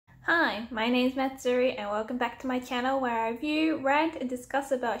Hi, my name is Matsuri and welcome back to my channel where I review, rant and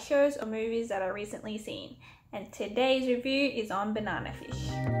discuss about shows or movies that I've recently seen. And today's review is on Banana Fish.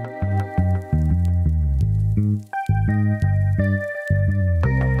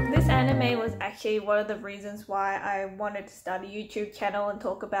 This anime was actually one of the reasons why I wanted to start a YouTube channel and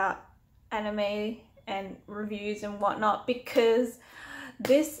talk about anime and reviews and whatnot, because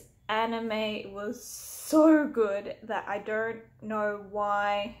this anime was so good that I don't know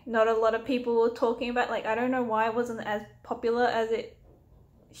why not a lot of people were talking about. Like, I don't know why it wasn't as popular as it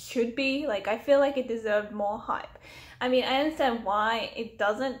should be. Like, I feel like it deserved more hype. I mean, I understand why it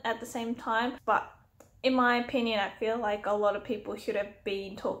doesn't at the same time, but in my opinion, I feel like a lot of people should have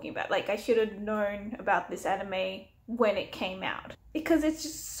been talking about, like, I should have known about this anime when it came out, because it's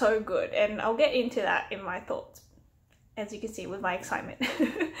just so good, and I'll get into that in my thoughts, as you can see with my excitement.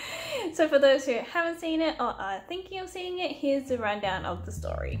 So for those who haven't seen it or are thinking of seeing it, here's the rundown of the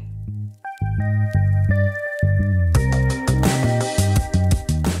story.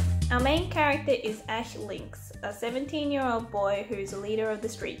 Our main character is Ash Lynx, a 17-year-old boy who's a leader of the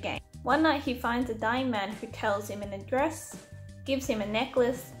street gang. One night he finds a dying man who tells him an address, gives him a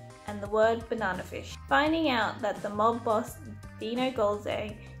necklace, and the word banana fish. Finding out that the mob boss Dino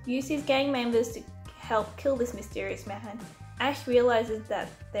Golze used his gang members to help kill this mysterious man, Ash realizes that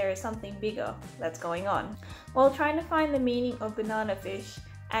there is something bigger that's going on. While trying to find the meaning of banana fish,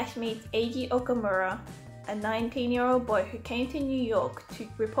 Ash meets Eiji Okamura, a 19-year-old boy who came to New York to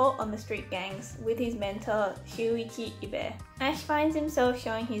report on the street gangs with his mentor Shuichi Ibe. Ash finds himself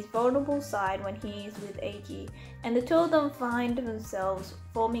showing his vulnerable side when he is with Eiji, and the two of them find themselves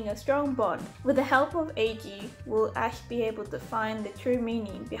forming a strong bond. With the help of Eiji, will Ash be able to find the true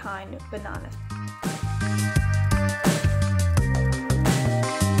meaning behind banana?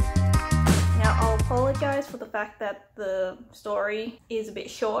 Now, I'll apologize for the fact that the story is a bit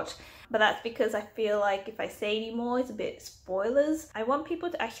short, but that's because I feel like if I say any more, it's a bit spoilers. I want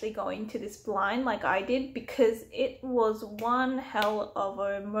people to actually go into this blind like I did, because it was one hell of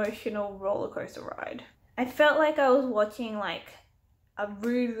an emotional roller coaster ride. I felt like I was watching like a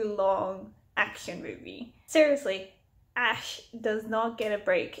really long action movie. Seriously, Ash does not get a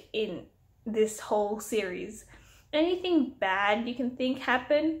break in this whole series. Anything bad you can think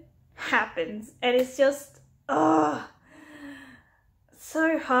happens, and it's just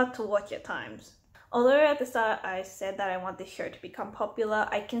so hard to watch at times. Although at the start I said that I want this show to become popular,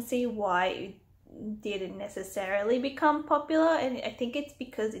 I can see why it didn't necessarily become popular, and I think it's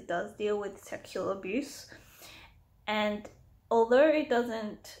because it does deal with sexual abuse, and although it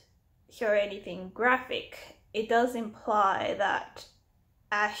doesn't show anything graphic, it does imply that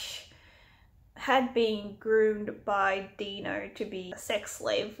Ash had been groomed by Dino to be a sex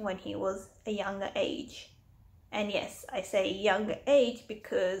slave when he was a younger age. And yes, I say younger age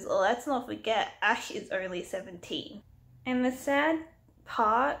because let's not forget, Ash is only 17. And the sad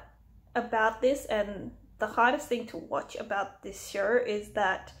part about this, and the hardest thing to watch about this show, is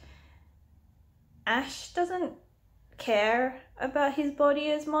that Ash doesn't care about his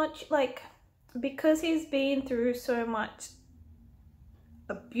body as much. Like, because he's been through so much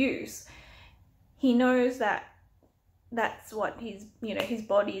abuse, he knows that that's what his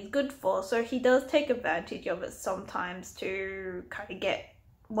body is good for, so he does take advantage of it sometimes to kind of get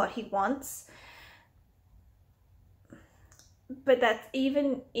what he wants. But that's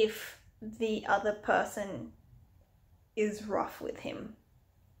even if the other person is rough with him.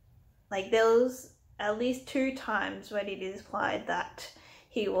 Like, there was at least 2 times when it is implied that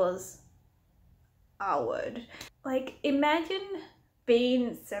he was R-word. Like, imagine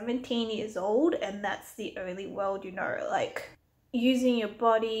being 17 years old and that's the only world you know, like using your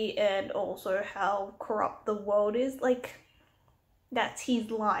body, and also how corrupt the world is. Like, that's his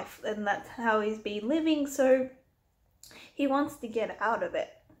life and that's how he's been living, so he wants to get out of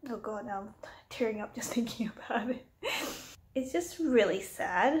it. Oh god, now I'm tearing up just thinking about it. It's just really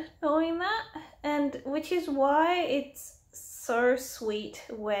sad knowing that, and which is why it's so sweet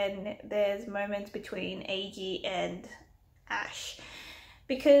when there's moments between Eiji and Ash.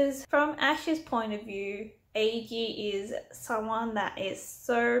 Because from Ash's point of view, Eiji is someone that is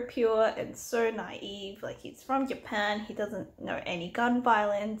so pure and so naive. Like, he's from Japan, he doesn't know any gun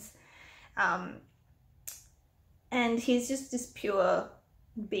violence, and he's just this pure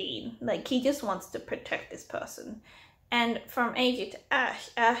being. Like, he just wants to protect this person. And from Eiji to Ash,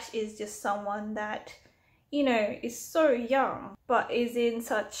 Ash is just someone that, you know, is so young but is in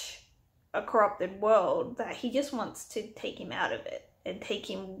such a corrupted world that he just wants to take him out of it and take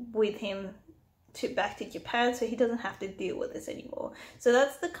him with him back to Japan, so he doesn't have to deal with this anymore. So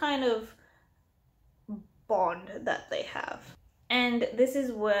that's the kind of bond that they have. And this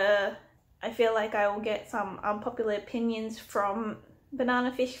is where I feel like I will get some unpopular opinions from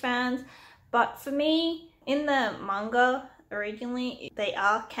Banana Fish fans. But for me, in the manga originally, they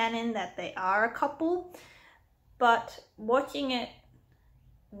are canon that they are a couple. But watching it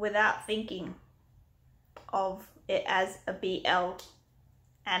without thinking of it as a BL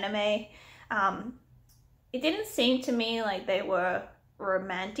anime, it didn't seem to me like they were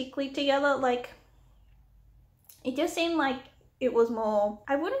romantically together. Like, it just seemed like it was more,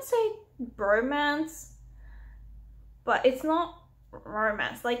 I wouldn't say romance, but it's not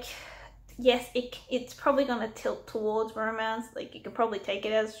romance. Like, yes, it's probably gonna tilt towards romance. Like, you could probably take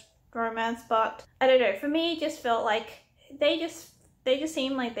it as romance, but I don't know. For me, it just felt like they just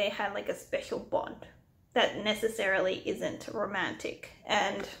seemed like they had like a special bond that necessarily isn't romantic,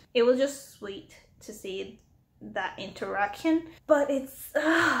 and it was just sweet to see that interaction. But it's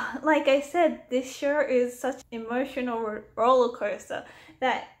like I said, this show is such an emotional roller coaster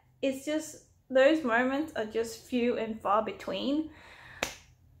that it's just, those moments are just few and far between,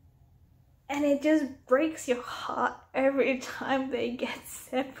 and it just breaks your heart every time they get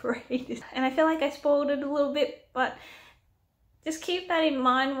separated. And I feel like I spoiled it a little bit, but just keep that in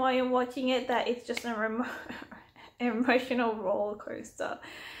mind while you're watching it, that it's just an emotional roller coaster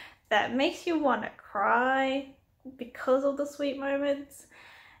that makes you want to cry because of the sweet moments.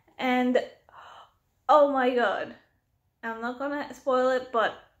 And oh my god, I'm not gonna spoil it,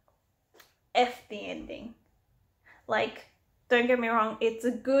 but F the ending. Like, don't get me wrong, it's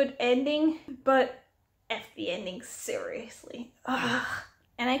a good ending, but F the ending, seriously. Ugh.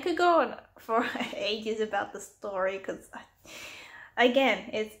 And I could go on for ages about the story, because again,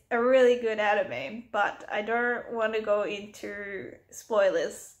 it's a really good anime, but I don't want to go into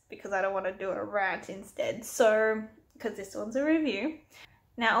spoilers because I don't want to do a rant instead. So, because this one's a review.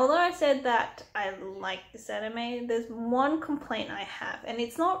 Now, although I said that I like this anime, there's one complaint I have, and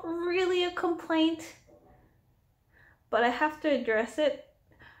it's not really a complaint, but I have to address it.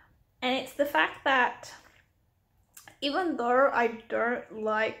 And it's the fact that even though I don't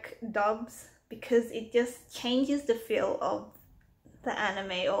like dubs, because it just changes the feel of the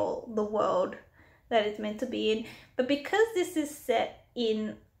anime or the world that it's meant to be in, but because this is set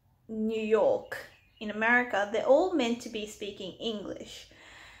in New York, in America, they're all meant to be speaking English.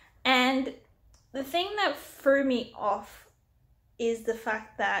 And the thing that threw me off is the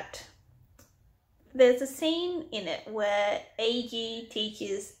fact that there's a scene in it where Eiji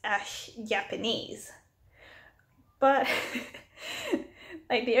teaches Ash Japanese, but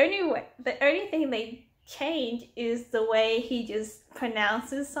like the only thing they change is the way he just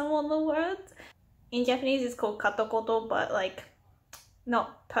pronounces some of the words. In Japanese it's called katakoto, but like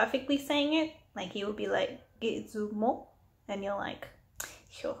not perfectly saying it. Like, he would be like gezumo, and you're like,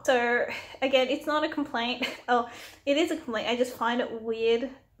 sure. So again, it's not a complaint. Oh, it is a complaint. I just find it weird.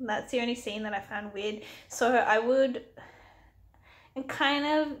 That's the only scene that I found weird. So I'm kind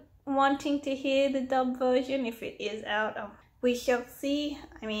of wanting to hear the dub version if it is out. We shall see.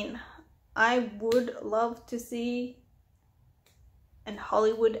 I mean, I would love to see an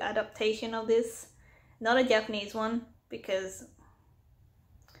Hollywood adaptation of this, not a Japanese one, because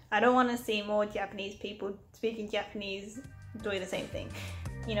I don't want to see more Japanese people speaking Japanese doing the same thing.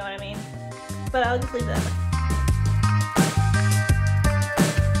 You know what I mean? But I'll just leave that.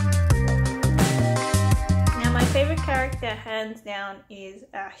 Now, my favorite character, hands down, is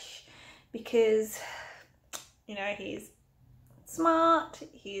Ash, because, you know, he's smart,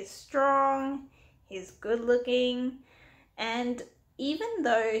 he's strong, he's good looking, and even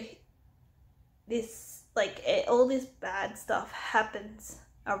though this, like, all this bad stuff happens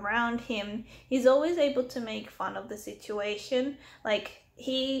around him, he's always able to make fun of the situation. Like,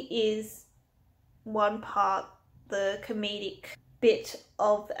 he is one part the comedic bit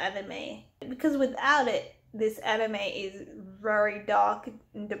of the anime, because without it, this anime is very dark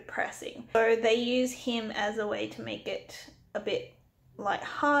and depressing. So they use him as a way to make it a bit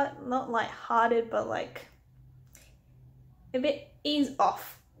not light-hearted, but like a bit ease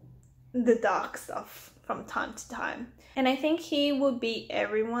off the dark stuff from time to time. And I think he would be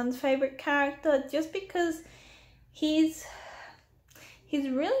everyone's favorite character, just because he's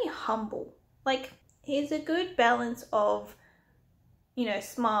really humble. Like, he's a good balance of, you know,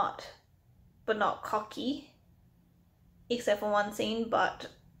 smart but not cocky, except for one scene, but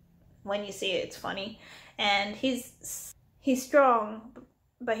when you see it, it's funny. And he's strong,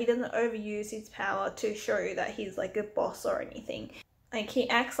 but he doesn't overuse his power to show that he's like a boss or anything. Like, he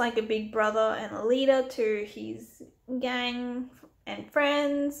acts like a big brother and a leader to his gang and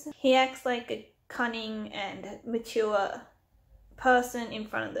friends. He acts like a cunning and mature person in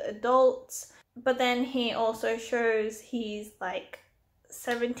front of the adults. But then he also shows his like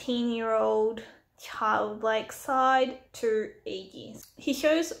 17-year-old childlike side to Iggy. He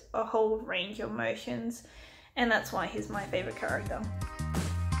shows a whole range of emotions, and that's why he's my favorite character.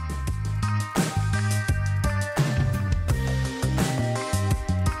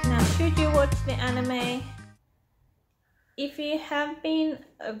 Now, should you watch the anime? If you have been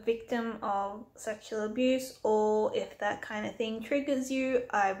a victim of sexual abuse, or if that kind of thing triggers you,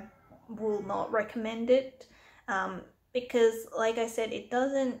 I will not recommend it. Because like I said, it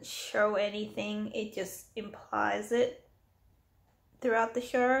doesn't show anything, it just implies it throughout the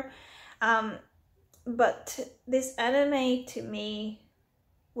show. But this anime to me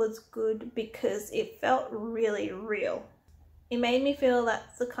was good because it felt really real. It made me feel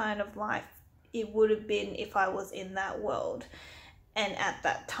that's the kind of life it would have been if I was in that world and at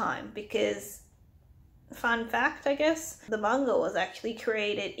that time. Because, fun fact I guess, the manga was actually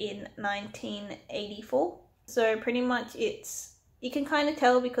created in 1984. So pretty much you can kind of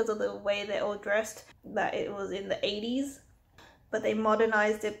tell because of the way they're all dressed that it was in the 80s. But they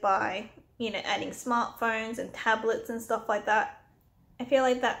modernized it by, you know, adding smartphones and tablets and stuff like that. I feel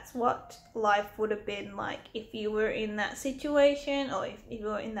like that's what life would have been like if you were in that situation, or if you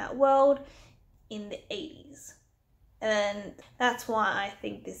were in that world in the 80s. And that's why I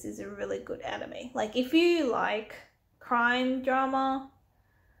think this is a really good anime. Like, if you like crime drama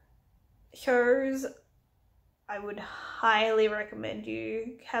shows, I would highly recommend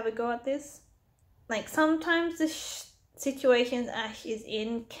you have a go at this. Like, sometimes the situations Ash is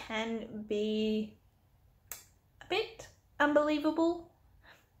in can be a bit unbelievable,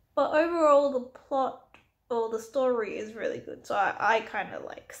 but overall the plot or the story is really good, so I kind of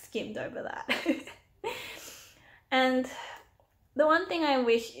like skimmed over that. And the one thing I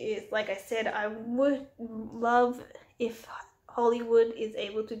wish is, like I said, I would love if Hollywood is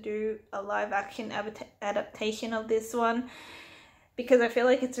able to do a live action adaptation of this one, because I feel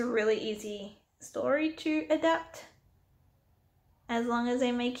like it's a really easy story to adapt as long as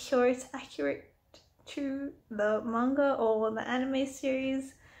they make sure it's accurate to the manga or the anime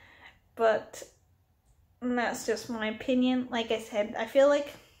series. But that's just my opinion. Like I said, I feel like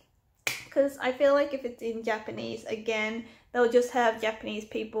if it's in Japanese, again, they'll just have Japanese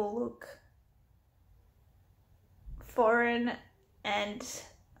people look foreign, and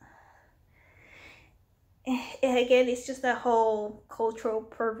again, it's just that whole cultural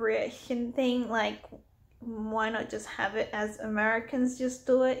appropriation thing. Like, why not just have it as Americans just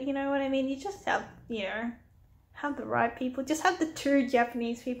do it? You know what I mean? You just have, you know, have the right people. Just have the true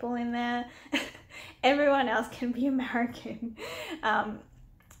Japanese people in there. Everyone else can be American.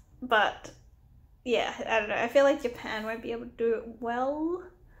 But yeah, I don't know. I feel like Japan won't be able to do it well,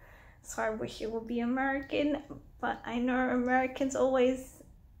 so I wish it would be American. But I know Americans always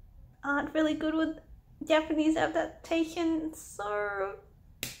aren't really good with Japanese adaptation, so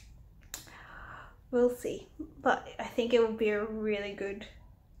we'll see. But I think it would be a really good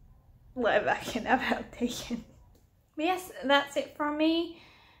live action adaptation. But yes, that's it from me.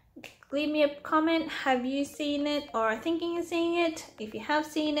 Leave me a comment. Have you seen it or are thinking of seeing it? If you have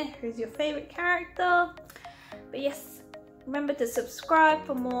seen it, who's your favorite character? But yes, remember to subscribe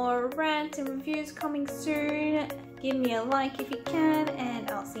for more rants and reviews coming soon. Give me a like if you can, and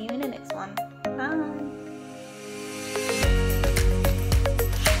I'll see you in the next one. Bye!